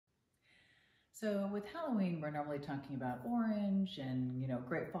So with Halloween, we're normally talking about orange and,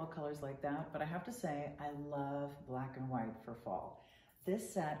 great fall colors like that. But I have to say, I love black and white for fall.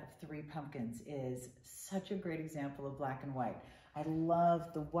 This set of 3 pumpkins is such a great example of black and white. I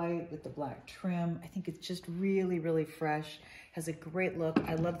love the white with the black trim. I think it's just really, really fresh, has a great look.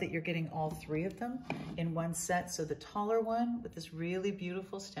 I love that you're getting all 3 of them in one set. So the taller one with this really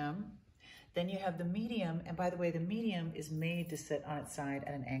beautiful stem. Then you have the medium, and by the way, the medium is made to sit on its side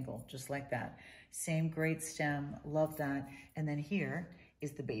at an angle, just like that. Same great stem, love that. And then here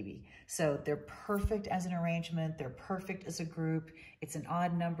is the baby. So they're perfect as an arrangement, they're perfect as a group. It's an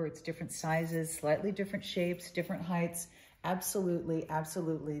odd number, it's different sizes, slightly different shapes, different heights. Absolutely,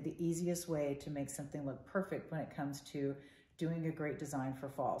 absolutely the easiest way to make something look perfect when it comes to doing a great design for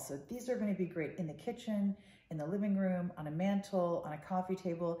fall. So these are going to be great in the kitchen, in the living room, on a mantle, on a coffee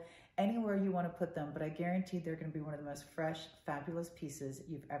table, anywhere you want to put them, but I guarantee they're going to be one of the most fresh, fabulous pieces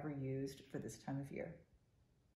you've ever used for this time of year.